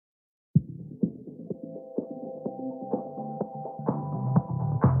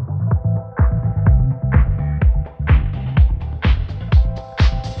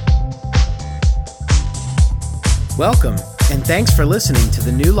Welcome, and thanks for listening to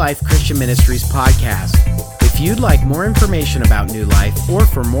the New Life Christian Ministries podcast. If you'd like more information about New Life or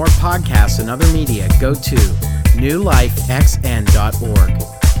for more podcasts and other media, go to newlifexn.org.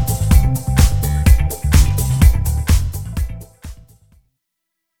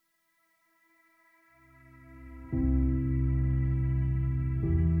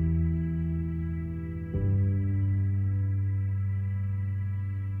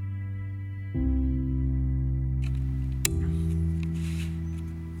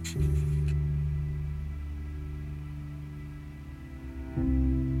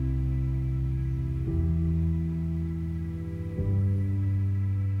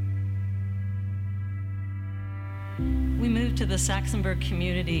 We moved to the Saxonburg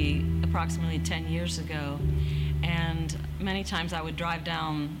community approximately 10 years ago, and many times I would drive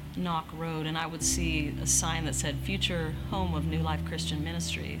down Knock Road and I would see a sign that said Future Home of New Life Christian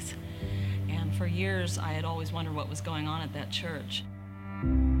Ministries. And for years I had always wondered what was going on at that church.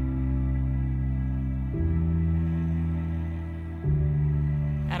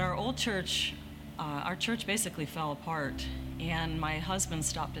 At our old church, our church basically fell apart, and my husband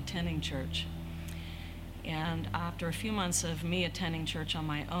stopped attending church. And after a few months of me attending church on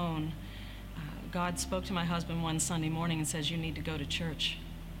my own, God spoke to my husband one Sunday morning and says, "You need to go to church."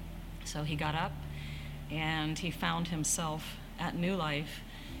 So he got up and he found himself at New Life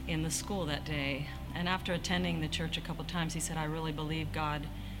in the school that day. And after attending the church a couple times, he said, "I really believe God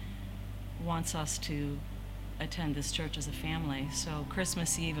wants us to attend this church as a family." So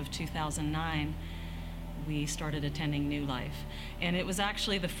Christmas Eve of 2009, we started attending New Life. And it was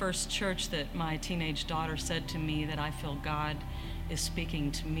actually the first church that my teenage daughter said to me that I feel God is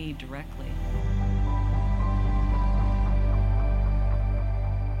speaking to me directly.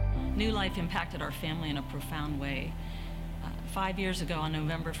 New Life impacted our family in a profound way. 5 years ago, on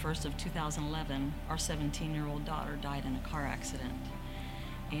November 1st of 2011, our 17-year-old daughter died in a car accident.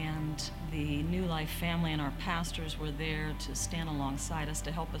 And the New Life family and our pastors were there to stand alongside us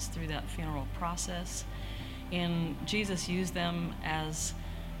to help us through that funeral process. And Jesus used them as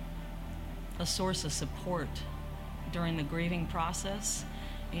a source of support during the grieving process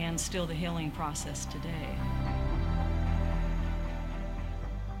and still the healing process today.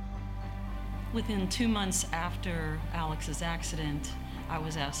 Within 2 months after Alex's accident, I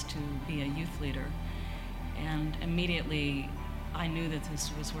was asked to be a youth leader. And immediately I knew that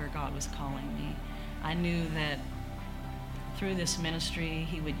this was where God was calling me. I knew that through this ministry,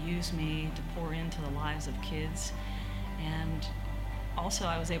 he would use me to pour into the lives of kids. And also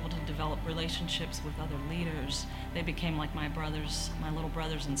I was able to develop relationships with other leaders. They became like my brothers, my little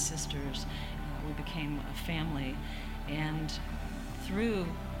brothers and sisters. We became a family. And through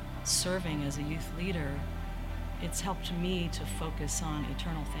serving as a youth leader, it's helped me to focus on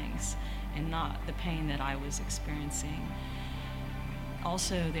eternal things and not the pain that I was experiencing.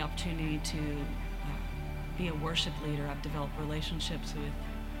 Also, the opportunity to be a worship leader. I've developed relationships with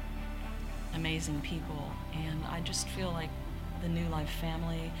amazing people, and I just feel like the New Life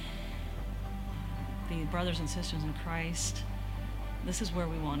family, the brothers and sisters in Christ, this is where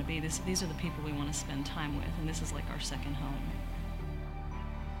we want to be. These are the people we want to spend time with, and this is like our second home.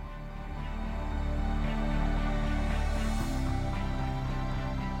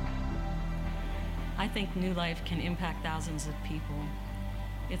 I think New Life can impact thousands of people.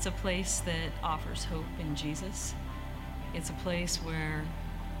 It's a place that offers hope in Jesus. It's a place where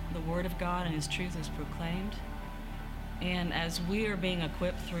the Word of God and His truth is proclaimed. And as we are being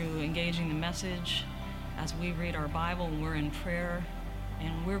equipped through engaging the message, as we read our Bible and we're in prayer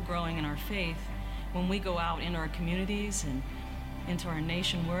and we're growing in our faith, when we go out in our communities and into our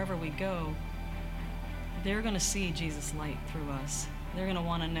nation, wherever we go, they're going to see Jesus' light through us. They're going to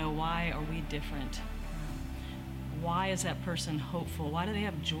want to know, why are we different? Why is that person hopeful? Why do they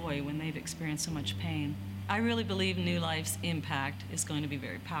have joy when they've experienced so much pain? I really believe New Life's impact is going to be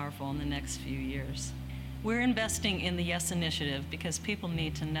very powerful in the next few years. We're investing in the Yes Initiative because people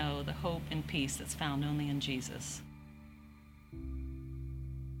need to know the hope and peace that's found only in Jesus.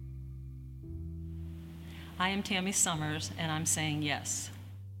 I am Tammy Summers, and I'm saying yes.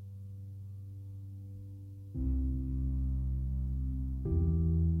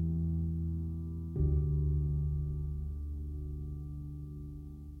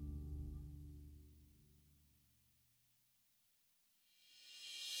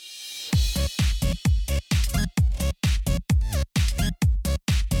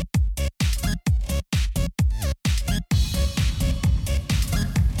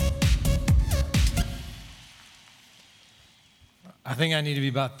 I think I need to be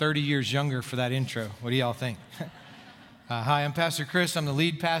about 30 years younger for that intro. What do y'all think? Hi, I'm Pastor Chris. I'm the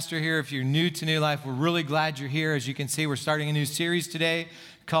lead pastor here. If you're new to New Life, we're really glad you're here. As you can see, we're starting a new series today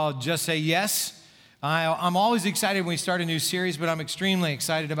called Just Say Yes. I'm always excited when we start a new series, but I'm extremely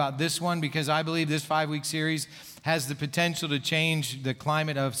excited about this one because I believe this 5-week series has the potential to change the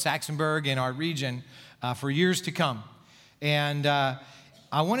climate of Saxonburg and our region for years to come. And I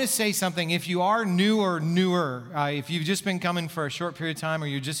want to say something. If you are new or newer, if you've just been coming for a short period of time or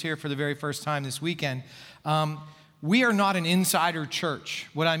you're just here for the very first time this weekend, we are not an insider church.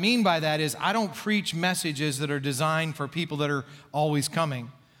 What I mean by that is I don't preach messages that are designed for people that are always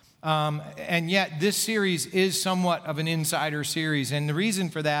coming. And yet this series is somewhat of an insider series. And the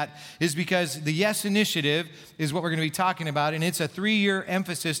reason for that is because the Yes Initiative is what we're going to be talking about. And it's a 3-year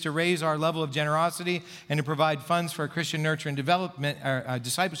emphasis to raise our level of generosity and to provide funds for a Christian Nurture and Development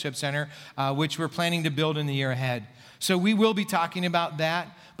Discipleship Center, which we're planning to build in the year ahead. So we will be talking about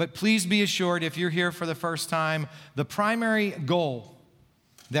that. But please be assured, if you're here for the first time, the primary goal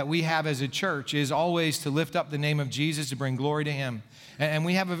that we have as a church is always to lift up the name of Jesus, to bring glory to Him. And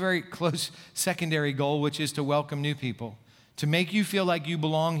we have a very close secondary goal, which is to welcome new people, to make you feel like you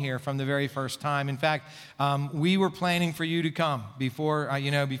belong here from the very first time. In fact, we were planning for you to come before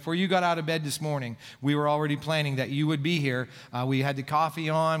you got out of bed this morning. We were already planning that you would be here. We had the coffee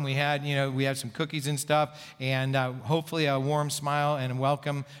on. We had some cookies and stuff, and hopefully a warm smile and a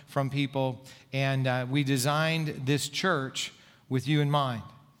welcome from people. And we designed this church with you in mind.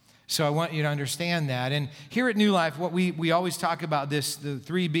 So I want you to understand that. And here at New Life, what we always talk about this, the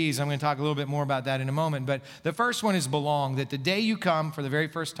 3 B's. I'm going to talk a little bit more about that in a moment. But the first one is belong, that the day you come for the very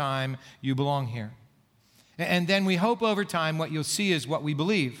first time, you belong here. And then we hope over time what you'll see is what we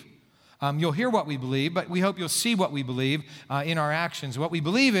believe. You'll hear what we believe, but we hope you'll see what we believe in our actions. What we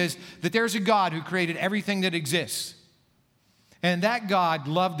believe is that there's a God who created everything that exists. And that God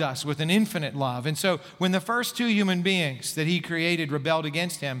loved us with an infinite love. And so when the first 2 human beings that He created rebelled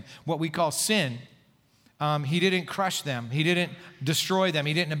against Him, what we call sin, He didn't crush them. He didn't destroy them.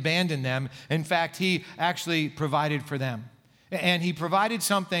 He didn't abandon them. In fact, He actually provided for them. And He provided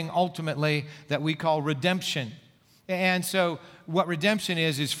something ultimately that we call redemption. And so what redemption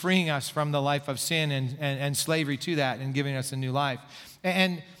is freeing us from the life of sin and slavery to that and giving us a new life.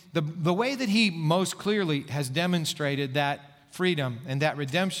 And the way that He most clearly has demonstrated that freedom and that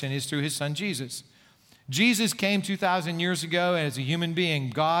redemption is through His Son Jesus. Jesus came 2,000 years ago as a human being,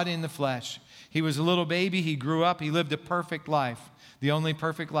 God in the flesh. He was a little baby. He grew up. He lived a perfect life, the only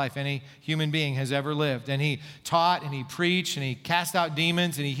perfect life any human being has ever lived. And He taught and He preached and He cast out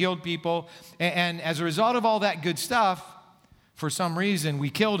demons and He healed people. And as a result of all that good stuff, for some reason, we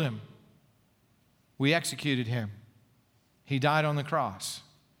killed Him. We executed Him. He died on the cross.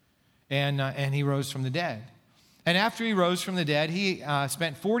 And He rose from the dead. And after He rose from the dead, He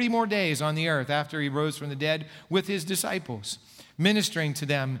spent 40 more days on the earth after He rose from the dead with His disciples, ministering to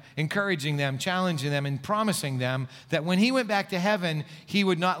them, encouraging them, challenging them, and promising them that when He went back to heaven, He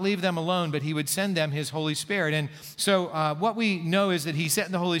would not leave them alone, but He would send them His Holy Spirit. And so what we know is that He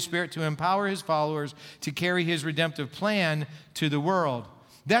sent the Holy Spirit to empower His followers to carry His redemptive plan to the world.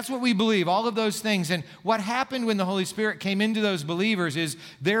 That's what we believe, all of those things. And what happened when the Holy Spirit came into those believers is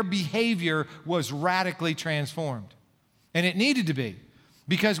their behavior was radically transformed. And it needed to be.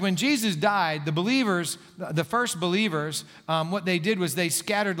 Because when Jesus died, the believers, the first believers, what they did was they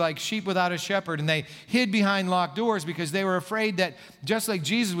scattered like sheep without a shepherd, and they hid behind locked doors because they were afraid that just like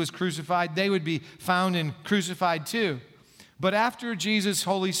Jesus was crucified, they would be found and crucified too. But after Jesus'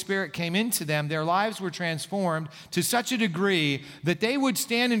 Holy Spirit came into them, their lives were transformed to such a degree that they would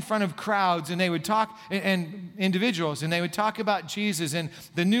stand in front of crowds and they would talk, and individuals, and they would talk about Jesus and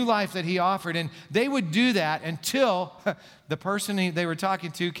the new life that He offered. And they would do that until the person they were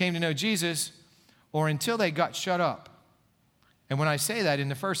talking to came to know Jesus, or until they got shut up. And when I say that, in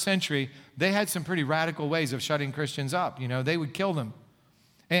the first century, they had some pretty radical ways of shutting Christians up. They would kill them.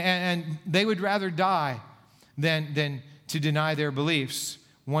 And they would rather die than to deny their beliefs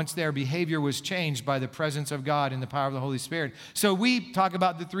once their behavior was changed by the presence of God and the power of the Holy Spirit. So we talk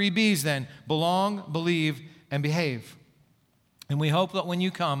about the 3 B's then: belong, believe, and behave. And we hope that when you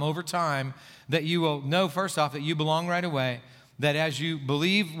come over time that you will know, first off, that you belong right away, that as you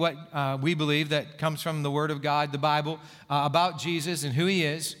believe what we believe that comes from the Word of God, the Bible, about Jesus and who He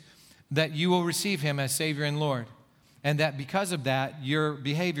is, that you will receive Him as Savior and Lord. And that because of that, your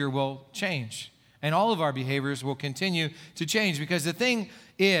behavior will change. And all of our behaviors will continue to change, because the thing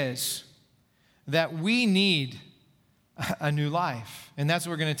is that we need a new life. And that's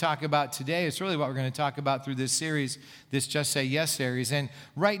what we're going to talk about today. It's really what we're going to talk about through this series, this Just Say Yes series. And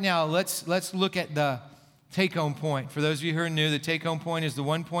right now, let's look at the take-home point. For those of you who are new, the take-home point is the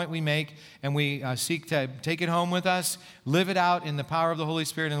one point we make, and we seek to take it home with us, live it out in the power of the Holy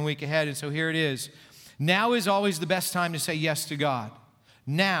Spirit in the week ahead. And so here it is. Now is always the best time to say yes to God.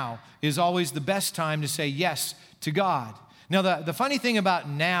 Now is always the best time to say yes to God. Now, the funny thing about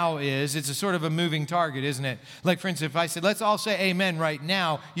now is it's a sort of a moving target, isn't it? Like, for instance, if I said, let's all say amen right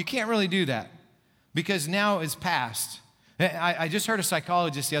now, you can't really do that because now is past. I just heard a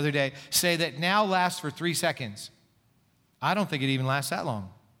psychologist the other day say that now lasts for 3 seconds. I don't think it even lasts that long.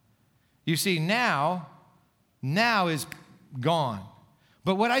 You see, now is gone.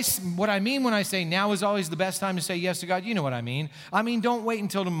 But what I mean when I say now is always the best time to say yes to God, you know what I mean. I mean, don't wait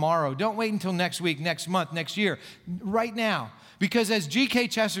until tomorrow. Don't wait until next week, next month, next year. Right now. Because as G.K.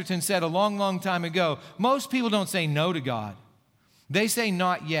 Chesterton said a long, long time ago, most people don't say no to God. They say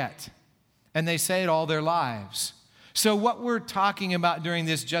not yet. And they say it all their lives. So what we're talking about during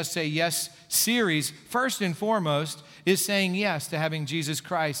this Just Say Yes series, first and foremost, is saying yes to having Jesus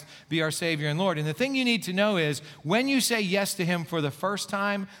Christ be our Savior and Lord. And the thing you need to know is when you say yes to Him for the first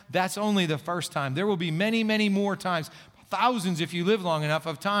time, that's only the first time. There will be many, many more times, thousands if you live long enough,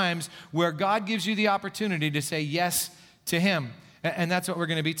 of times where God gives you the opportunity to say yes to Him. And that's what we're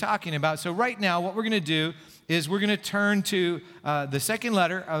going to be talking about. So right now, what we're going to do is we're going to turn to the second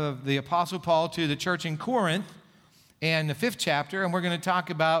letter of the Apostle Paul to the church in Corinth, and the 5th chapter, and we're going to talk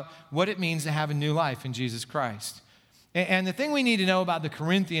about what it means to have a new life in Jesus Christ. And the thing we need to know about the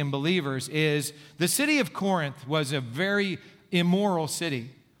Corinthian believers is the city of Corinth was a very immoral city.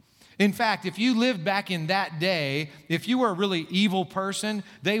 In fact, if you lived back in that day, if you were a really evil person,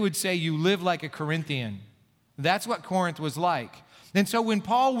 they would say you live like a Corinthian. That's what Corinth was like. And so when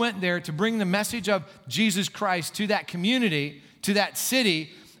Paul went there to bring the message of Jesus Christ to that community, to that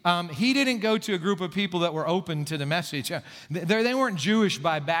city, he didn't go to a group of people that were open to the message. They weren't Jewish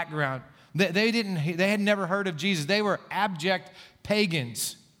by background. They had never heard of Jesus. They were abject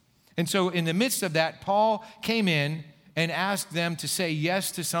pagans. And so in the midst of that, Paul came in and asked them to say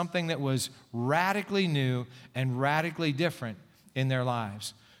yes to something that was radically new and radically different in their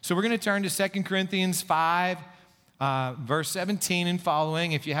lives. So we're going to turn to 2 Corinthians 5, verse 17 and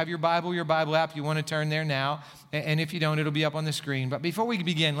following. If you have your Bible app, you want to turn there now. And if you don't, it'll be up on the screen. But before we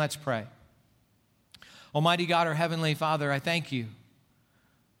begin, let's pray. Almighty God, our Heavenly Father, I thank you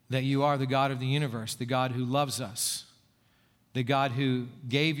that you are the God of the universe, the God who loves us, the God who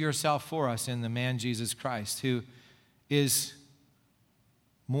gave yourself for us in the man Jesus Christ, who is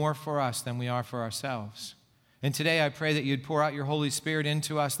more for us than we are for ourselves. And today I pray that you'd pour out your Holy Spirit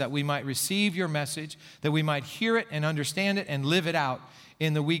into us, that we might receive your message, that we might hear it and understand it and live it out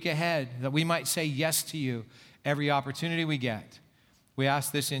in the week ahead, that we might say yes to you every opportunity we get. We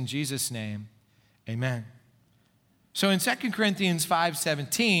ask this in Jesus' name. Amen. So in 2 Corinthians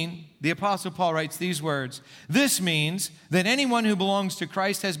 5:17, the Apostle Paul writes these words, "This means that anyone who belongs to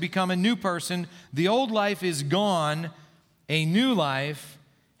Christ has become a new person. The old life is gone. A new life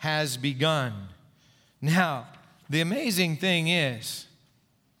has begun." Now, the amazing thing is,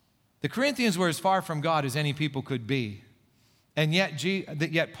 the Corinthians were as far from God as any people could be. And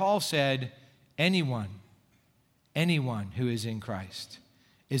yet Paul said, anyone who is in Christ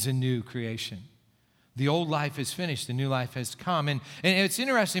is a new creation. The old life is finished. The new life has come. And it's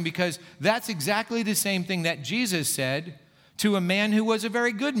interesting because that's exactly the same thing that Jesus said to a man who was a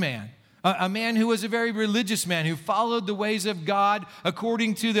very good man. A man who was a very religious man who followed the ways of God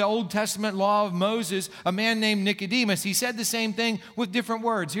according to the Old Testament law of Moses, a man named Nicodemus. He said the same thing with different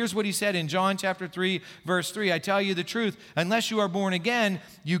words. Here's what he said in John chapter 3, verse 3. "I tell you the truth, unless you are born again,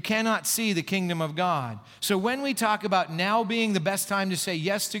 you cannot see the kingdom of God." So when we talk about now being the best time to say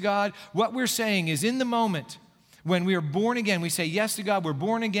yes to God, what we're saying is in the moment when we are born again, we say yes to God, we're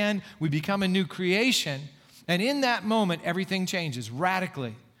born again, we become a new creation. And in that moment, everything changes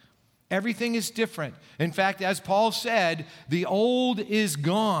radically. Everything is different. In fact, as Paul said, the old is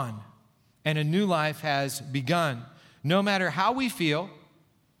gone and a new life has begun. No matter how we feel,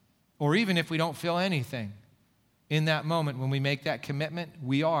 or even if we don't feel anything, in that moment when we make that commitment,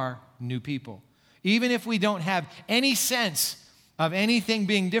 we are new people. Even if we don't have any sense of anything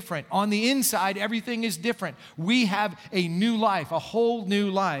being different, on the inside, everything is different. We have a new life, a whole new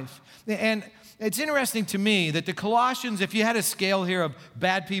life. And it's interesting to me that the Colossians, if you had a scale here of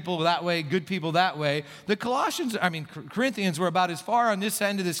bad people that way, good people that way, Corinthians were about as far on this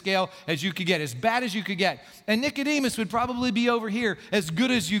end of the scale as you could get, as bad as you could get. And Nicodemus would probably be over here, as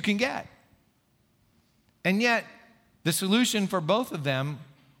good as you can get. And yet, the solution for both of them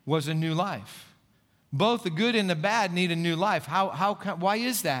was a new life. Both the good and the bad need a new life. Why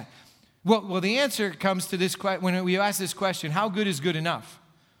is that? Well, the answer comes to this question when we ask this question: how good is good enough?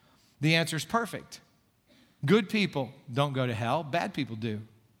 The answer is perfect. Good people don't go to hell. Bad people do.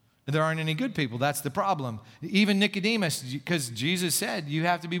 There aren't any good people. That's the problem. Even Nicodemus, because Jesus said you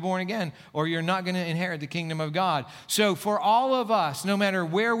have to be born again or you're not going to inherit the kingdom of God. So for all of us, no matter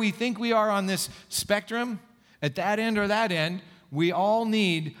where we think we are on this spectrum, at that end or that end, we all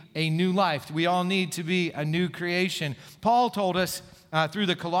need a new life. We all need to be a new creation. Paul told us through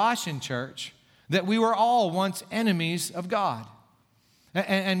the Colossian church that we were all once enemies of God.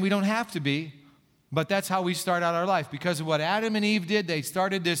 And we don't have to be. But that's how we start out our life. Because of what Adam and Eve did, they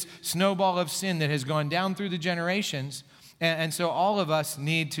started this snowball of sin that has gone down through the generations. And so all of us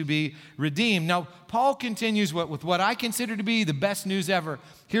need to be redeemed. Now, Paul continues with what I consider to be the best news ever.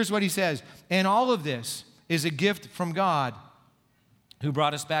 Here's what he says. And all of this is a gift from God who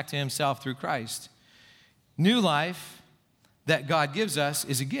brought us back to himself through Christ. New life that God gives us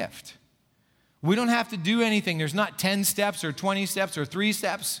is a gift. We don't have to do anything. There's not 10 steps or 20 steps or 3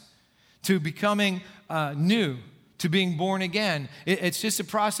 steps to becoming new, to being born again. It's just a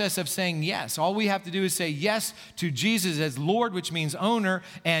process of saying yes. All we have to do is say yes to Jesus as Lord, which means owner,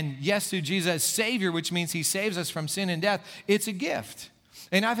 and yes to Jesus as Savior, which means he saves us from sin and death. It's a gift.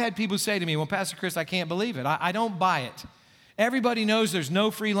 And I've had people say to me, well, Pastor Chris, I can't believe it. I don't buy it. Everybody knows there's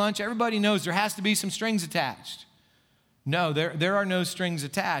no free lunch. Everybody knows there has to be some strings attached. No, there are no strings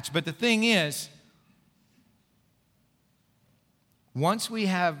attached. But the thing is, once we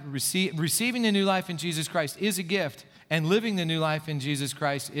have receiving the new life in Jesus Christ is a gift, and living the new life in Jesus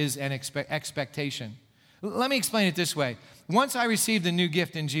Christ is an expectation. Let me explain it this way. Once I received the new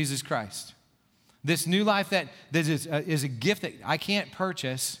gift in Jesus Christ, this new life that is a gift that I can't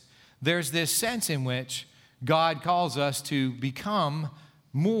purchase, there's this sense in which God calls us to become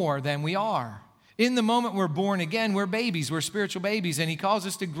more than we are. In the moment we're born again, we're babies, we're spiritual babies, and he calls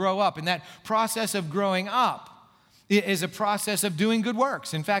us to grow up. And that process of growing up is a process of doing good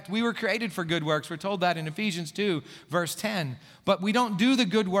works. In fact, we were created for good works. We're told that in Ephesians 2, verse 10. But we don't do the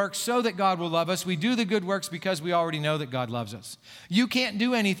good works so that God will love us. We do the good works because we already know that God loves us. You can't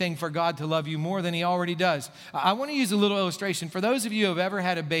do anything for God to love you more than he already does. I want to use a little illustration. For those of you who have ever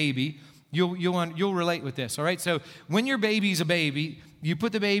had a baby, you'll relate with this, all right? So when your baby's a baby, you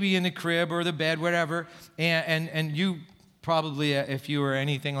put the baby in the crib or the bed, whatever, and you probably, if you were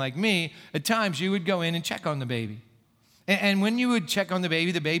anything like me, at times you would go in and check on the baby. And when you would check on the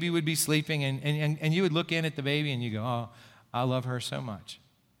baby would be sleeping, and you would look in at the baby and you go, oh, I love her so much.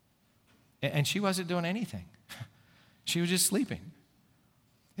 And she wasn't doing anything. She was just sleeping.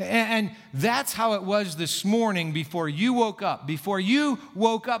 And that's how it was this morning before you woke up. Before you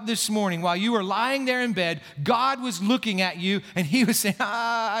woke up this morning, while you were lying there in bed, God was looking at you and he was saying,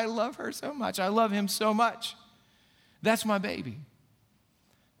 I love her so much. I love him so much. That's my baby.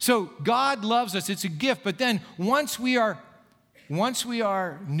 So God loves us. It's a gift. But then once we are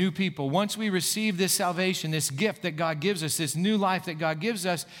new people, once we receive this salvation, this gift that God gives us, this new life that God gives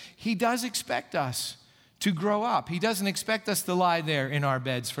us, he does expect us to grow up. He doesn't expect us to lie there in our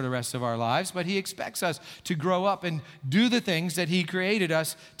beds for the rest of our lives, but he expects us to grow up and do the things that he created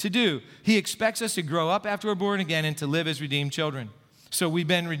us to do. He expects us to grow up after we're born again and to live as redeemed children. So we've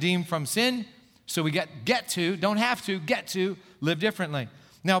been redeemed from sin, so we get to live differently.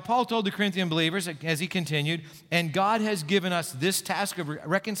 Now, Paul told the Corinthian believers, as he continued, and God has given us this task of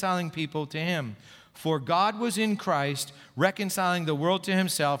reconciling people to him. For God was in Christ, reconciling the world to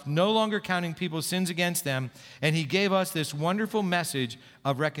himself, no longer counting people's sins against them, and he gave us this wonderful message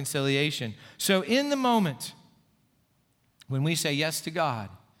of reconciliation. So in the moment when we say yes to God,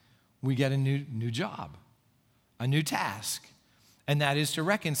 we get a new job, a new task, and that is to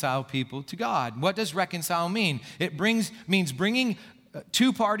reconcile people to God. What does reconcile mean? It means bringing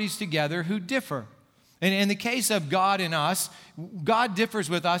two parties together who differ. And in the case of God and us, God differs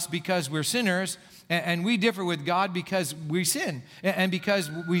with us because we're sinners, and we differ with God because we sin, and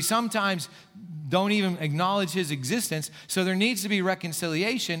because we sometimes don't even acknowledge his existence. So there needs to be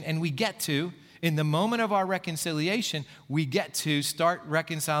reconciliation, and we get to, in the moment of our reconciliation, we get to start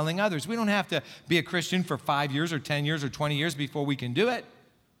reconciling others. We don't have to be a Christian for 5 years or 10 years or 20 years before we can do it.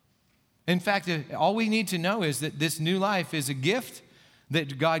 In fact, all we need to know is that this new life is a gift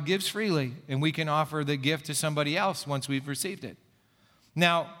that God gives freely, and we can offer the gift to somebody else once we've received it.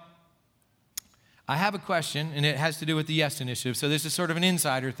 Now, I have a question, and it has to do with the Yes Initiative, so this is sort of an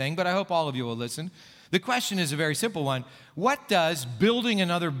insider thing, but I hope all of you will listen. The question is a very simple one. What does building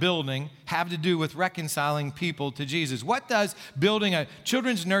another building have to do with reconciling people to Jesus? What does building a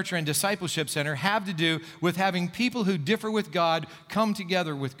children's nurture and discipleship center have to do with having people who differ with God come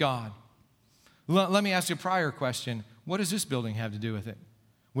together with God? Let me ask you a prior question. What does this building have to do with it?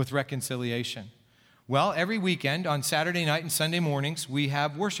 With reconciliation? Well, every weekend on Saturday night and Sunday mornings, we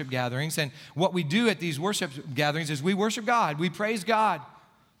have worship gatherings. And what we do at these worship gatherings is we worship God, we praise God,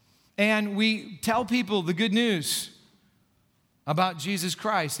 and we tell people the good news about Jesus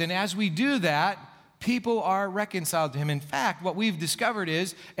Christ. And as we do that, people are reconciled to him. In fact, what we've discovered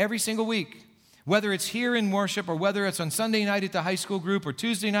is every single week, whether it's here in worship or whether it's on Sunday night at the high school group or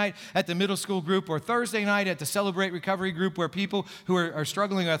Tuesday night at the middle school group or Thursday night at the Celebrate Recovery group, where people who are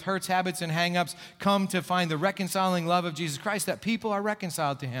struggling with hurts, habits, and hang-ups come to find the reconciling love of Jesus Christ, that people are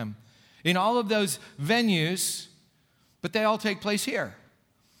reconciled to him in all of those venues, but they all take place here.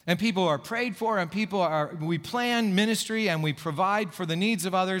 And people are prayed for, and we plan ministry, and we provide for the needs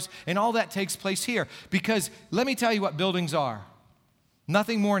of others, and all that takes place here. Because let me tell you what buildings are.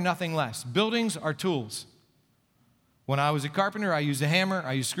 Nothing more, nothing less. Buildings are tools. When I was a carpenter, I used a hammer,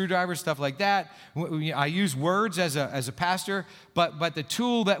 I used screwdrivers, stuff like that. I use words as a pastor, but the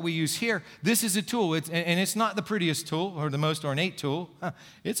tool that we use here, this is a tool. And it's not the prettiest tool or the most ornate tool.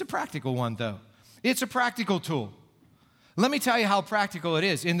 It's a practical one, though. It's a practical tool. Let me tell you how practical it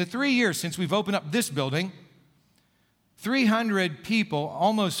is. In the 3 years since we've opened up this building, 300 people,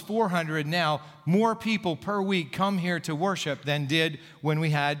 almost 400 now, more people per week come here to worship than did when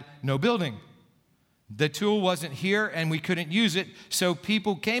we had no building. The tool wasn't here and we couldn't use it, so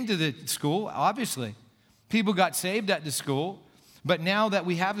people came to the school, obviously. People got saved at the school, but now that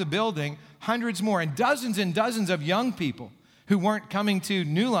we have the building, hundreds more and dozens of young people who weren't coming to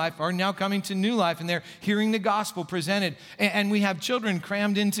New Life are now coming to New Life, and they're hearing the gospel presented. And we have children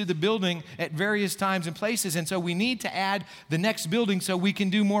crammed into the building at various times and places, and so we need to add the next building so we can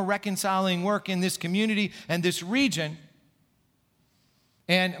do more reconciling work in this community and this region.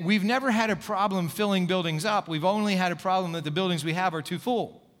 And we've never had a problem filling buildings up. We've only had a problem that the buildings we have are too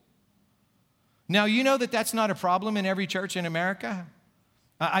full. Now, you know that that's not a problem in every church in America.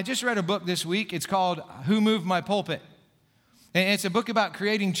 I just read a book this week. It's called Who Moved My Pulpit? And it's a book about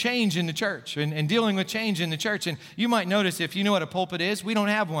creating change in the church and dealing with change in the church. And you might notice, if you know what a pulpit is, we don't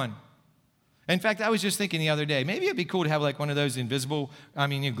have one. In fact, I was just thinking the other day, maybe it'd be cool to have like one of those invisible,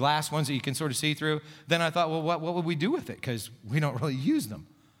 glass ones that you can sort of see through. Then I thought, well, what would we do with it? Because we don't really use them,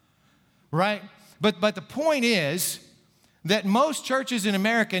 right? But the point is that most churches in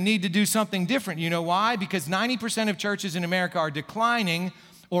America need to do something different. You know why? Because 90% of churches in America are declining,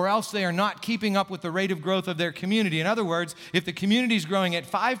 or else they are not keeping up with the rate of growth of their community. In other words, if the community is growing at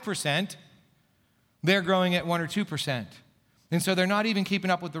 5%, they're growing at 1 or 2%. And so they're not even keeping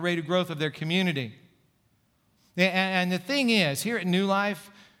up with the rate of growth of their community. And the thing is, here at New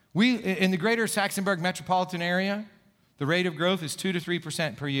Life, we in the greater Saxonburg metropolitan area, the rate of growth is 2 to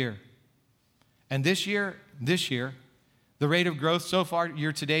 3% per year. And this year, the rate of growth so far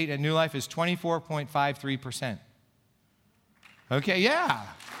year to date at New Life is 24.53%. Okay, yeah.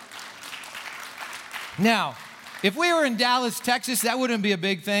 Now, if we were in Dallas, Texas, that wouldn't be a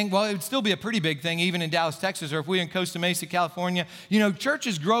big thing. Well, it would still be a pretty big thing, even in Dallas, Texas, or if we were in Costa Mesa, California.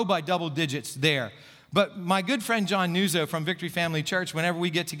 Churches grow by double digits there. But my good friend John Nuzzo from Victory Family Church, whenever we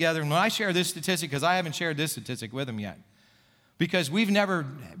get together, and when I share this statistic, because I haven't shared this statistic with him yet, because we've never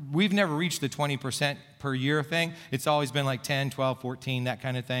reached the 20% per year thing. It's always been like 10, 12, 14, that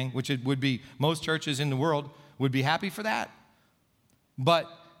kind of thing, which it would be, most churches in the world would be happy for that. But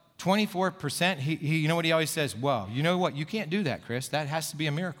 24%, you know what he always says? Well, you know what? You can't do that, Chris. That has to be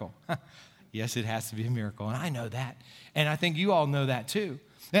a miracle. Yes, it has to be a miracle, and I know that. And I think you all know that too.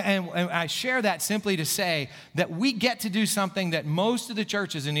 And I share that simply to say that we get to do something that most of the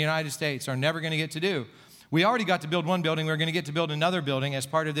churches in the United States are never going to get to do. We already got to build one building. We're going to get to build another building as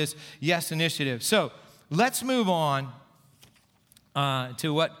part of this Yes initiative. So let's move on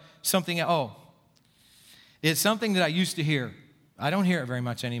to it's something that I used to hear. I don't hear it very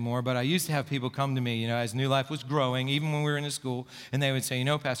much anymore, but I used to have people come to me, as New Life was growing, even when we were in the school, and they would say,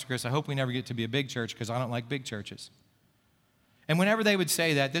 Pastor Chris, I hope we never get to be a big church because I don't like big churches. And whenever they would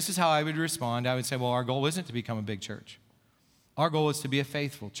say that, this is how I would respond. I would say, well, our goal isn't to become a big church. Our goal is to be a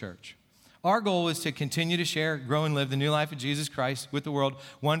faithful church. Our goal is to continue to share, grow, and live the new life of Jesus Christ with the world,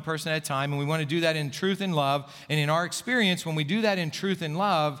 one person at a time, and we want to do that in truth and love. And in our experience, when we do that in truth and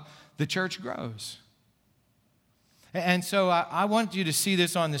love, the church grows. And so I want you to see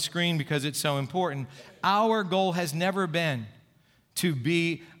this on the screen because it's so important. Our goal has never been to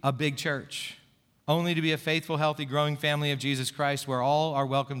be a big church, only to be a faithful, healthy, growing family of Jesus Christ where all are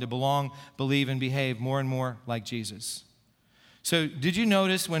welcome to belong, believe, and behave more and more like Jesus. So did you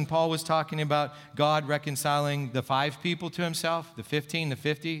notice when Paul was talking about God reconciling the 5 people to himself, the 15, the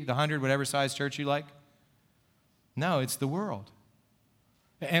 50, the 100, whatever size church you like? No, it's the world.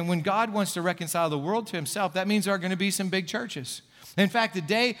 And when God wants to reconcile the world to himself, that means there are going to be some big churches. In fact, the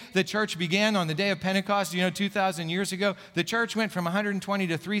day the church began, on the day of Pentecost, 2,000 years ago, the church went from 120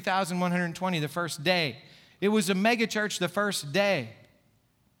 to 3,120 the first day. It was a mega church the first day.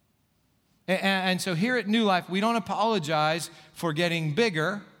 And so here at New Life, we don't apologize for getting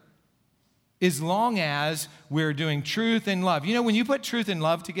bigger as long as we're doing truth and love. When you put truth and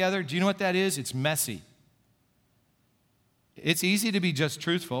love together, do you know what that is? It's messy. It's easy to be just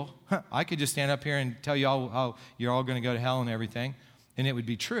truthful. I could just stand up here and tell you all how you're all going to go to hell and everything, and it would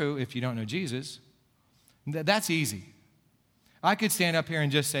be true if you don't know Jesus. That's easy. I could stand up here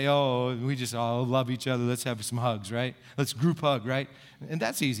and just say, oh, we just all love each other. Let's have some hugs, right? Let's group hug, right? And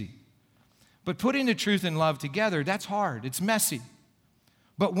that's easy. But putting the truth and love together, that's hard. It's messy.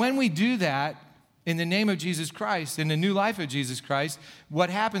 But when we do that in the name of Jesus Christ, in the new life of Jesus Christ, what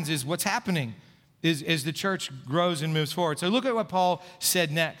happens is what's happening is the church grows and moves forward. So look at what Paul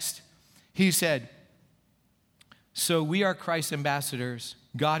said next. He said, so we are Christ's ambassadors.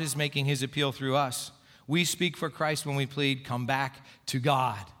 God is making his appeal through us. We speak for Christ when we plead, come back to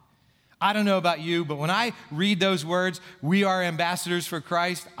God. I don't know about you, but when I read those words, we are ambassadors for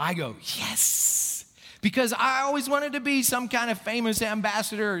Christ, I go, yes. Because I always wanted to be some kind of famous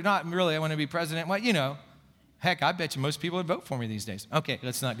ambassador. Not really, I want to be president. Well, heck, I bet you most people would vote for me these days. Okay,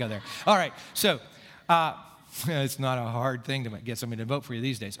 let's not go there. All right, so it's not a hard thing to get somebody to vote for you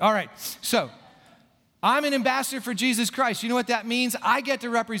these days. All right, so I'm an ambassador for Jesus Christ. You know what that means? I get to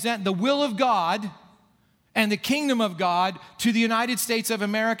represent the will of God and the kingdom of God to the United States of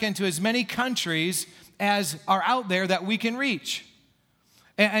America and to as many countries as are out there that we can reach.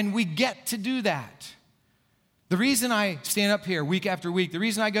 And we get to do that. The reason I stand up here week after week, the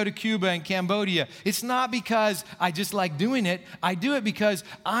reason I go to Cuba and Cambodia, it's not because I just like doing it. I do it because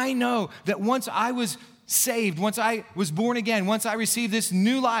I know that once I was saved, once I was born again, once I received this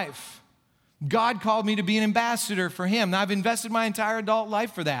new life, God called me to be an ambassador for him. And I've invested my entire adult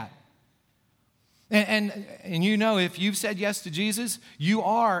life for that. And if you've said yes to Jesus, you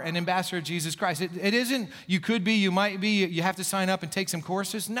are an ambassador of Jesus Christ. It isn't, you could be, you might be, you have to sign up and take some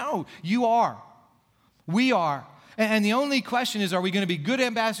courses. No, you are. We are. And the only question is, are we going to be good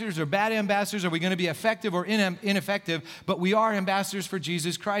ambassadors or bad ambassadors? Are we going to be effective or ineffective? But we are ambassadors for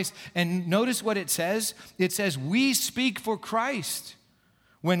Jesus Christ. And notice what it says. It says, we speak for Christ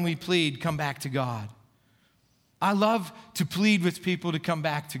when we plead, come back to God. I love to plead with people to come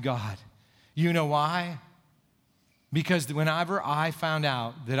back to God. You know why? Because whenever I found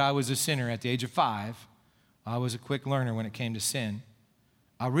out that I was a sinner at the age of 5, I was a quick learner when it came to sin.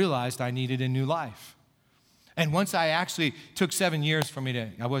 I realized I needed a new life. And once I actually took 7 years for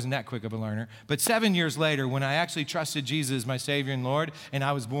me I wasn't that quick of a learner, but 7 years later, when I actually trusted Jesus as my Savior and Lord, and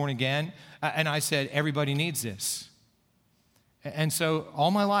I was born again, and I said, everybody needs this. And so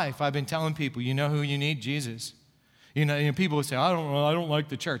all my life, I've been telling people, you know who you need? Jesus. People would say, I don't like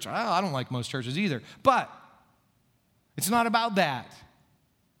the church. I don't like most churches either. But it's not about that.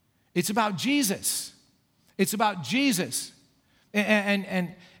 It's about Jesus. It's about Jesus.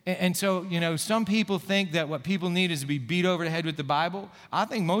 And so, some people think that what people need is to be beat over the head with the Bible. I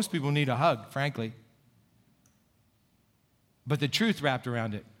think most people need a hug, frankly. But the truth wrapped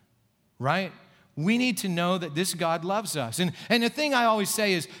around it, right? We need to know that this God loves us. And the thing I always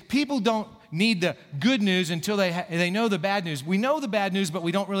say is people don't need the good news until they know the bad news. We know the bad news, but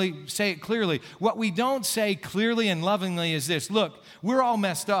we don't really say it clearly. What we don't say clearly and lovingly is this. Look, we're all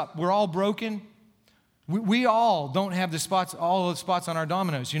messed up. We're all broken. We all don't have all the spots on our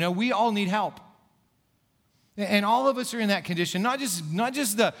dominoes. We all need help. And all of us are in that condition, not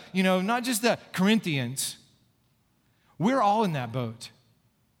just the Corinthians. We're all in that boat.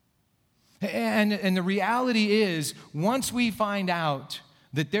 And the reality is, once we find out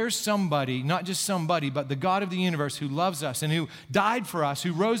that there's somebody, not just somebody, but the God of the universe who loves us and who died for us,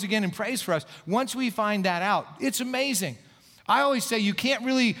 who rose again and prays for us, once we find that out, it's amazing. I always say you can't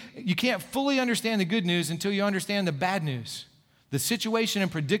fully understand the good news until you understand the bad news, the situation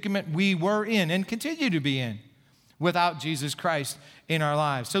and predicament we were in and continue to be in without Jesus Christ in our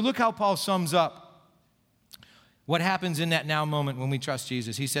lives. So look how Paul sums up what happens in that now moment when we trust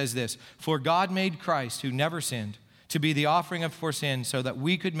Jesus. He says this, for God made Christ, who never sinned, to be the offering for sin so that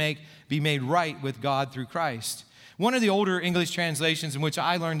we could be made right with God through Christ. One of the older English translations in which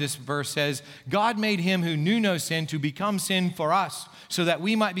I learned this verse says, God made him who knew no sin to become sin for us so that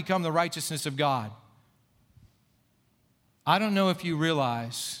we might become the righteousness of God. I don't know if you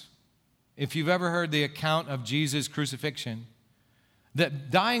realize, if you've ever heard the account of Jesus' crucifixion, that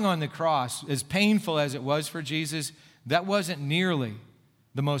dying on the cross, as painful as it was for Jesus, that wasn't nearly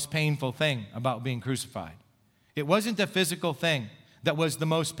the most painful thing about being crucified. It wasn't the physical thing that was the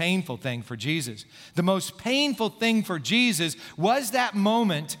most painful thing for Jesus. The most painful thing for Jesus was that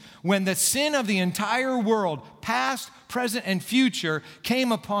moment when the sin of the entire world, past, present, and future,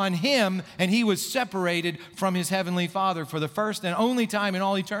 came upon him, and he was separated from his heavenly Father for the first and only time in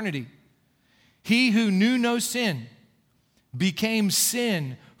all eternity. He who knew no sin became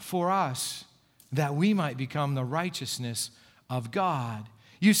sin for us, that we might become the righteousness of God.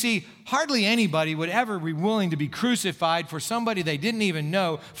 You see, hardly anybody would ever be willing to be crucified for somebody they didn't even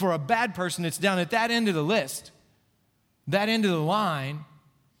know, for a bad person that's down at that end of the list, that end of the line.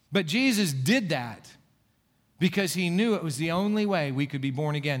 But Jesus did that because he knew it was the only way we could be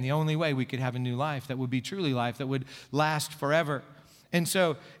born again, the only way we could have a new life that would be truly life, that would last forever. And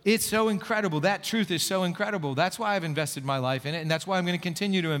so it's so incredible. That truth is so incredible. That's why I've invested my life in it, and that's why I'm going to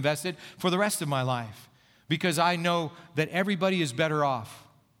continue to invest it for the rest of my life, because I know that everybody is better off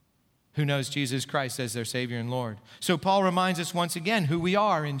who knows Jesus Christ as their Savior and Lord. So Paul reminds us once again who we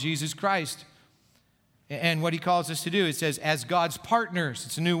are in Jesus Christ and what he calls us to do. It says, as God's partners.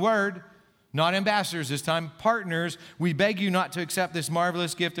 It's a new word, not ambassadors this time, partners. We beg you not to accept this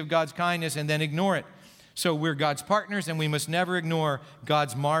marvelous gift of God's kindness and then ignore it. So we're God's partners, and we must never ignore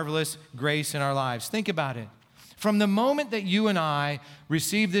God's marvelous grace in our lives. Think about it. From the moment that you and I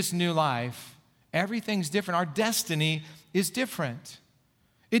receive this new life, everything's different. Our destiny is different.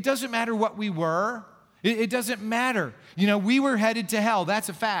 It doesn't matter what we were. It doesn't matter. You know, we were headed to hell. That's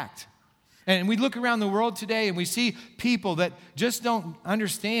a fact. And we look around the world today and we see people that just don't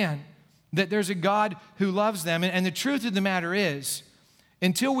understand that there's a God who loves them. And the truth of the matter is,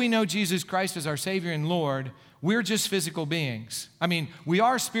 until we know Jesus Christ as our Savior and Lord, we're just physical beings. I mean, we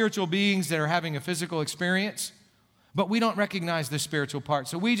are spiritual beings that are having a physical experience, but we don't recognize the spiritual part.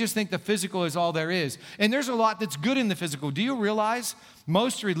 So we just think the physical is all there is. And there's a lot that's good in the physical. Do you realize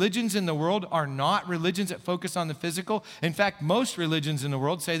most religions in the world are not religions that focus on the physical? In fact, most religions in the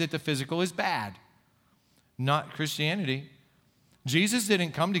world say that the physical is bad. Not Christianity. Jesus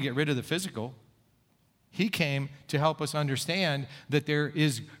didn't come to get rid of the physical. He came to help us understand that there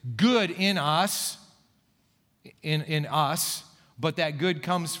is good in us, but that good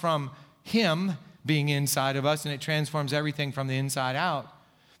comes from Him being inside of us, and it transforms everything from the inside out.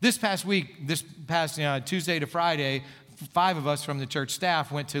 This past Tuesday to Friday, 5 of us from the church staff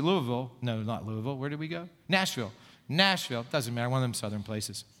went to Louisville. No, not Louisville. Where did we go? Nashville. Doesn't matter. One of them southern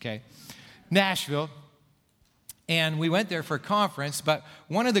places. Okay. Nashville. And we went there for a conference, but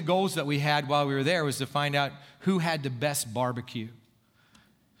one of the goals that we had while we were there was to find out who had the best barbecue.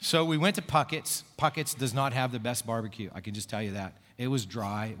 So we went to Puckett's. Puckett's does not have the best barbecue. I can just tell you that. It was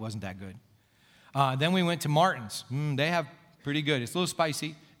dry. It wasn't that good. Then we went to Martin's. They have pretty good. It's a little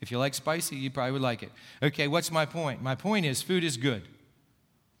spicy. If you like spicy, you probably would like it. Okay, what's my point? My point is food is good.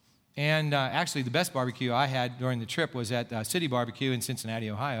 And actually, the best barbecue I had during the trip was at City Barbecue in Cincinnati,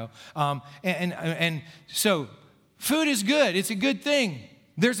 Ohio. And so food is good. It's a good thing.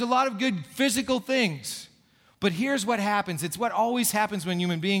 There's a lot of good physical things. But here's what happens. It's what always happens when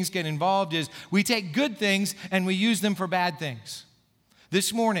human beings get involved is we take good things and we use them for bad things.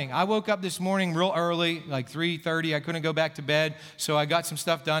 This morning, I woke up this morning real early, like 3:30. I couldn't go back to bed, so I got some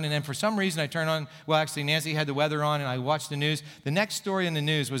stuff done. And then for some reason, I turned on, actually, Nancy had the weather on, and I watched the news. The next story in the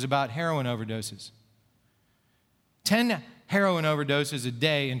news was about heroin overdoses. 10 heroin overdoses a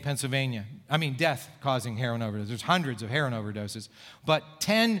day in Pennsylvania. I mean, death-causing heroin overdoses. There's hundreds of heroin overdoses. But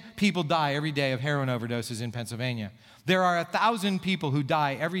 10 people die every day of heroin overdoses in Pennsylvania. There are 1,000 people who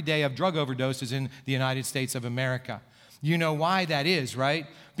die every day of drug overdoses in the United States of America. You know why that is, right?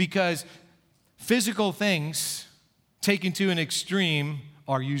 Because physical things taken to an extreme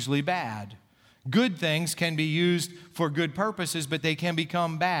are usually bad. Good things can be used for good purposes, but they can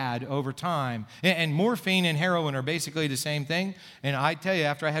become bad over time. And morphine and heroin are basically the same thing. And I tell you,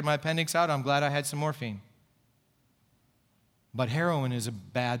 after I had my appendix out, I'm glad I had some morphine. But heroin is a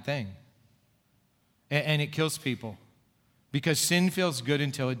bad thing. And it kills people because sin feels good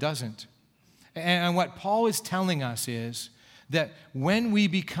until it doesn't. And what Paul is telling us is that when we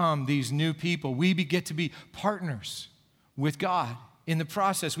become these new people, we get to be partners with God in the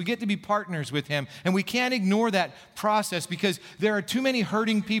process. We get to be partners with Him. And we can't ignore that process because there are too many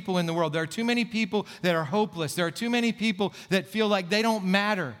hurting people in the world. There are too many people that are hopeless. There are too many people that feel like they don't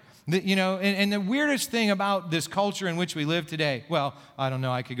matter. And the weirdest thing about this culture in which we live today, well, I don't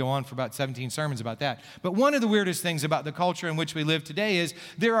know, I could go on for about 17 sermons about that. But one of the weirdest things about the culture in which we live today is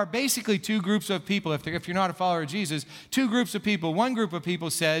there are basically 2 groups of people. If you're not a follower of Jesus, 2 groups of people. One group of people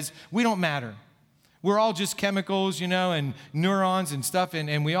says, we don't matter. We're all just chemicals, and neurons and stuff,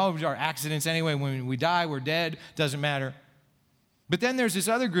 and we all are accidents anyway. When we die, we're dead. Doesn't matter. But then there's this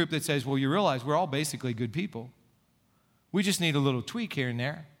other group that says, well, you realize we're all basically good people. We just need a little tweak here and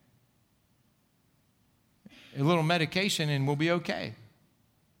there. A little medication and we'll be okay.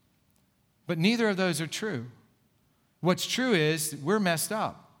 But neither of those are true. What's true is we're messed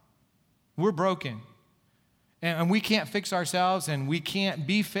up. We're broken. And we can't fix ourselves, and we can't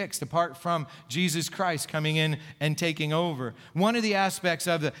be fixed apart from Jesus Christ coming in and taking over. One of the aspects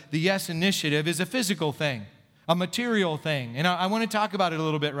of the Yes Initiative is a physical thing, a material thing. And I want to talk about it a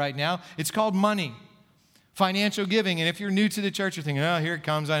little bit right now. It's called money, financial giving. And if you're new to the church, you're thinking, oh, here it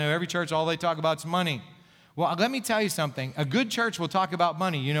comes. I know every church, all they talk about is money. Well, let me tell you something. A good church will talk about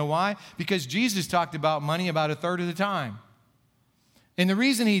money. You know why? Because Jesus talked about money about a third of the time. And the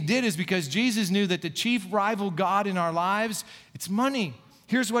reason he did is because Jesus knew that the chief rival god in our lives, it's money.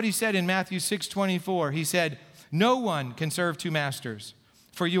 Here's what he said in Matthew 6:24. He said, no one can serve two masters,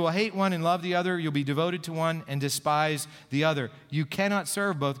 for you will hate one and love the other. You'll be devoted to one and despise the other. You cannot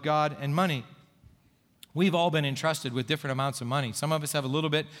serve both God and money. We've all been entrusted with different amounts of money. Some of us have a little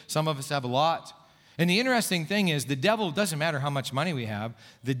bit, some of us have a lot. And the interesting thing is the devil, doesn't matter how much money we have,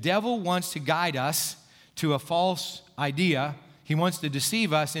 the devil wants to guide us to a false idea. He wants to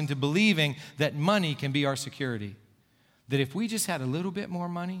deceive us into believing that money can be our security. That if we just had a little bit more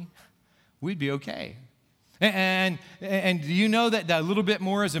money, we'd be okay. And do you know that a little bit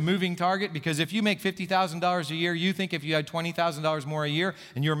more is a moving target? Because if you make $50,000 a year, you think if you had $20,000 more a year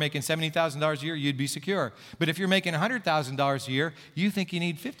and you're making $70,000 a year, you'd be secure. But if you're making $100,000 a year, you think you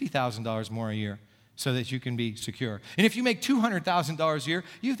need $50,000 more a year so that you can be secure. And if you make $200,000 a year,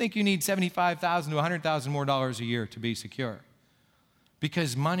 you think you need $75,000 to $100,000 more dollars a year to be secure.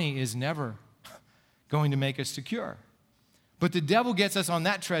 Because money is never going to make us secure. But the devil gets us on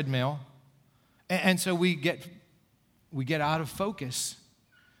that treadmill, and so we get out of focus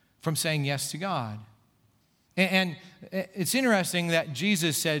from saying yes to God. And it's interesting that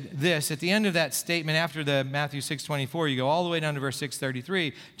Jesus said this at the end of that statement after the Matthew 6:24. You go all the way down to verse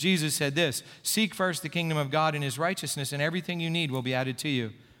 6:33. Jesus said this, seek first the kingdom of God and his righteousness, and everything you need will be added to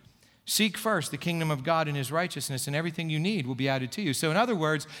you. Seek first the kingdom of God and his righteousness, and everything you need will be added to you. So in other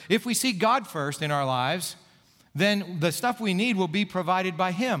words, if we seek God first in our lives, then the stuff we need will be provided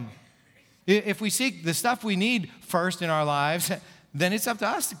by him. If we seek the stuff we need first in our lives, then it's up to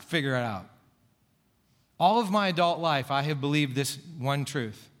us to figure it out. All of my adult life, I have believed this one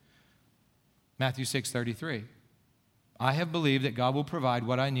truth. Matthew 6:33. I have believed that God will provide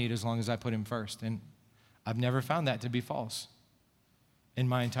what I need as long as I put him first. And I've never found that to be false in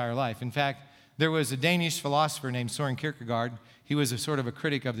my entire life. In fact, there was a Danish philosopher named Søren Kierkegaard. He was a sort of a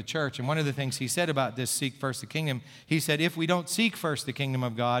critic of the church. And one of the things he said about this, seek first the kingdom, he said, if we don't seek first the kingdom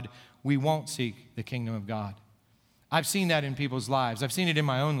of God, we won't seek the kingdom of God. I've seen that in people's lives. I've seen it in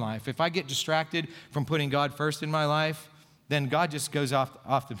my own life. If I get distracted from putting God first in my life, then God just goes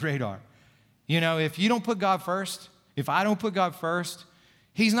off the radar. You know, if you don't put God first, if I don't put God first,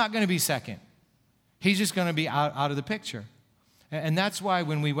 he's not going to be second. He's just going to be out of the picture. And that's why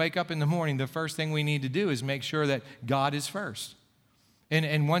when we wake up in the morning, the first thing we need to do is make sure that God is first.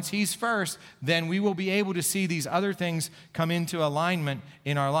 And once he's first, then we will be able to see these other things come into alignment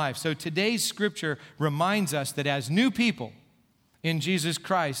in our life. So today's scripture reminds us that as new people in Jesus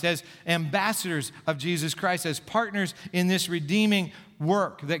Christ, as ambassadors of Jesus Christ, as partners in this redeeming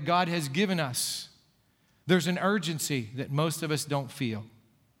work that God has given us, there's an urgency that most of us don't feel.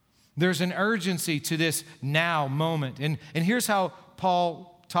 There's an urgency to this now moment. And here's how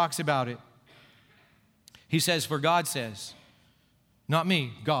Paul talks about it. He says, for God says, not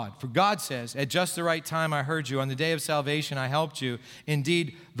me, God. For God says, at just the right time I heard you. On the day of salvation I helped you.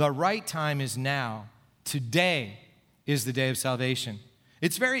 Indeed, the right time is now. Today is the day of salvation.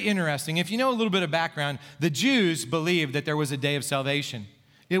 It's very interesting. If you know a little bit of background, the Jews believed that there was a day of salvation.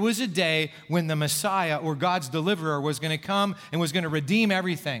 It was a day when the Messiah or God's deliverer was going to come and was going to redeem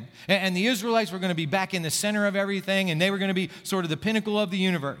everything. And the Israelites were going to be back in the center of everything, and they were going to be sort of the pinnacle of the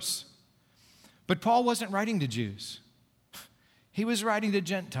universe. But Paul wasn't writing to Jews. He was writing to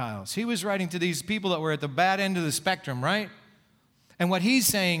Gentiles. He was writing to these people that were at the bad end of the spectrum, right? And what he's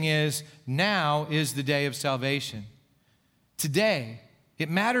saying is, now is the day of salvation. Today. It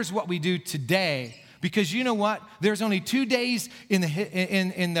matters what we do today. Because you know what? There's only 2 days in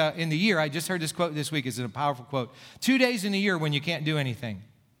the year. I just heard this quote this week. It's a powerful quote. 2 days in the year when you can't do anything.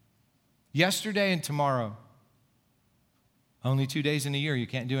 Yesterday and tomorrow. Only 2 days in the year you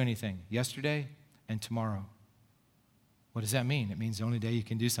can't do anything. Yesterday and tomorrow. What does that mean? It means the only day you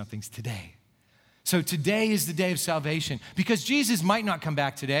can do something is today. So today is the day of salvation. Because Jesus might not come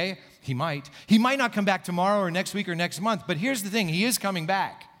back today. He might. He might not come back tomorrow or next week or next month. But here's the thing. He is coming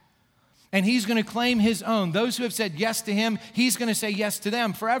back. And he's going to claim his own. Those who have said yes to him, he's going to say yes to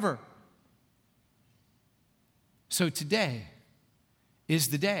them forever. So today is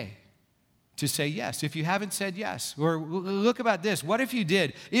the day to say yes. If you haven't said yes, or look about this. What if you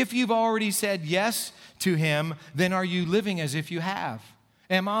did? If you've already said yes to him, then are you living as if you have?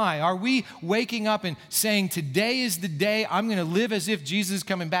 Are we waking up and saying, today is the day, I'm going to live as if Jesus is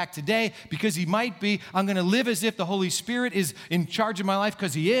coming back today, because he might be. I'm going to live as if the Holy Spirit is in charge of my life,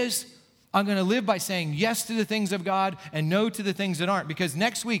 because he is. I'm going to live by saying yes to the things of God and no to the things that aren't. Because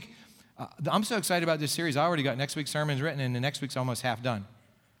next week, I'm so excited about this series. I already got next week's sermons written, and the next week's almost half done.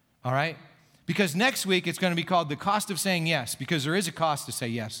 All right? Because next week, it's going to be called the cost of saying yes, because there is a cost to say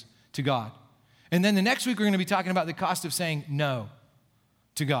yes to God. And then the next week, we're going to be talking about the cost of saying no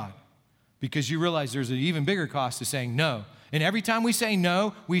to God, because you realize there's an even bigger cost to saying no. And every time we say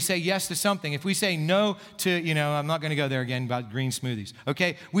no, we say yes to something. If we say no to, I'm not going to go there again about green smoothies,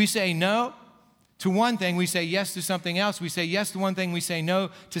 okay? We say no to one thing, we say yes to something else. We say yes to one thing, we say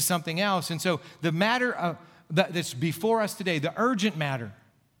no to something else. And so the matter that's before us today, the urgent matter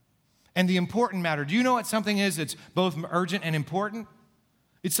and the important matter, do you know what something is that's both urgent and important?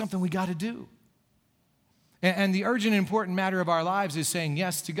 It's something we got to do. And the urgent and important matter of our lives is saying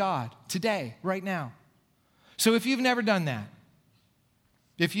yes to God today, right now. So if you've never done that,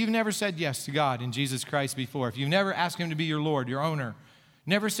 if you've never said yes to God in Jesus Christ before, if you've never asked him to be your Lord, your owner,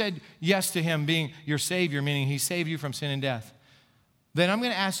 never said yes to him being your Savior, meaning he saved you from sin and death, then I'm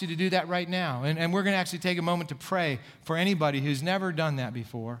going to ask you to do that right now. And we're going to actually take a moment to pray for anybody who's never done that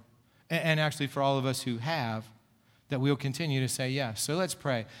before, and actually for all of us who have, that we'll continue to say yes. So let's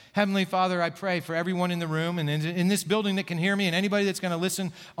pray. Heavenly Father, I pray for everyone in the room and in this building that can hear me, and anybody that's going to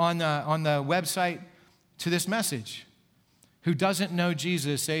listen on the website to this message who doesn't know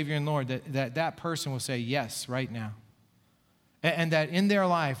Jesus, Savior and Lord, that person will say yes right now. And that in their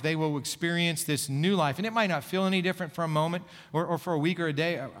life, they will experience this new life. And it might not feel any different for a moment or for a week or a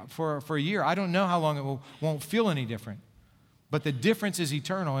day, for a year. I don't know how long it won't feel any different. But the difference is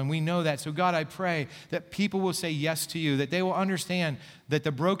eternal, and we know that. So God, I pray that people will say yes to you, that they will understand that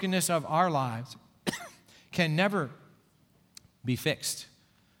the brokenness of our lives can never be fixed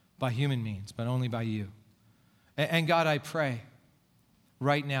by human means, but only by you. And God, I pray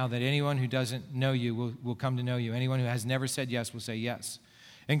right now that anyone who doesn't know you will come to know you. Anyone who has never said yes will say yes.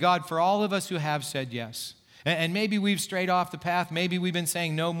 And God, for all of us who have said yes, and maybe we've strayed off the path, maybe we've been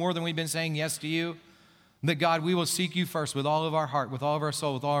saying no more than we've been saying yes to you, that God, we will seek you first with all of our heart, with all of our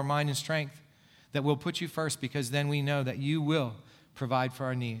soul, with all our mind and strength, that we'll put you first, because then we know that you will provide for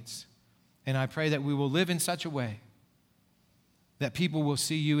our needs. And I pray that we will live in such a way that people will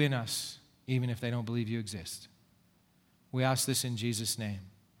see you in us, even if they don't believe you exist. We ask this in Jesus' name.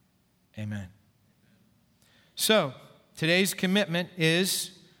 Amen. So, today's commitment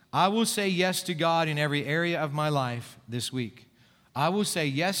is, I will say yes to God in every area of my life this week. I will say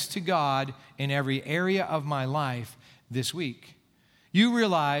yes to God in every area of my life this week. You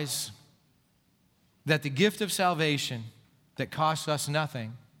realize that the gift of salvation that costs us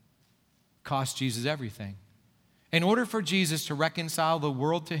nothing cost Jesus everything. In order for Jesus to reconcile the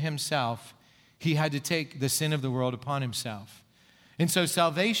world to himself, he had to take the sin of the world upon himself. And so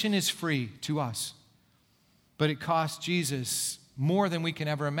salvation is free to us. But it cost Jesus more than we can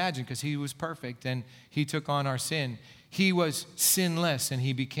ever imagine, because he was perfect and he took on our sin. He was sinless and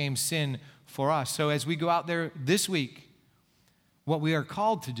he became sin for us. So as we go out there this week, what we are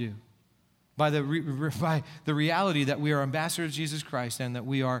called to do by the reality that we are ambassadors of Jesus Christ and that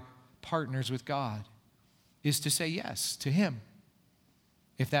we are partners with God is to say yes to him.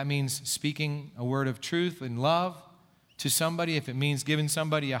 If that means speaking a word of truth and love to somebody, if it means giving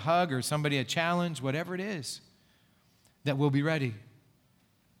somebody a hug or somebody a challenge, whatever it is, that we'll be ready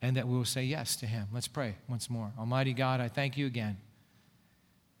and that we'll say yes to him. Let's pray once more. Almighty God, I thank you again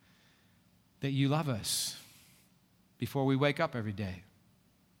that you love us before we wake up every day,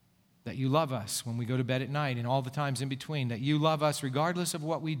 that you love us when we go to bed at night and all the times in between, that you love us regardless of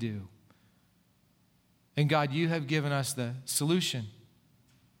what we do. And God, you have given us the solution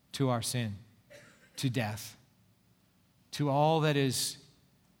to our sin, to death, to all that is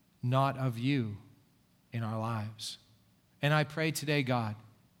not of you in our lives. And I pray today, God,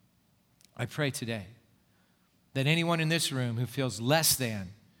 I pray today that anyone in this room who feels less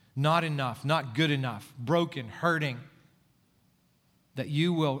than, not enough, not good enough, broken, hurting, that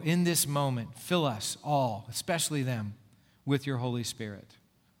you will, in this moment, fill us all, especially them, with your Holy Spirit.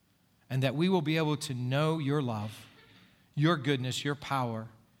 And that we will be able to know your love, your goodness, your power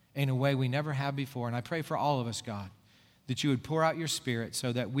in a way we never have before. And I pray for all of us, God, that you would pour out your Spirit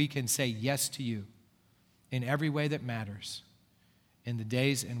so that we can say yes to you in every way that matters in the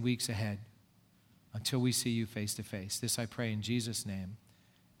days and weeks ahead until we see you face to face. This I pray in Jesus' name.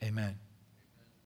 Amen.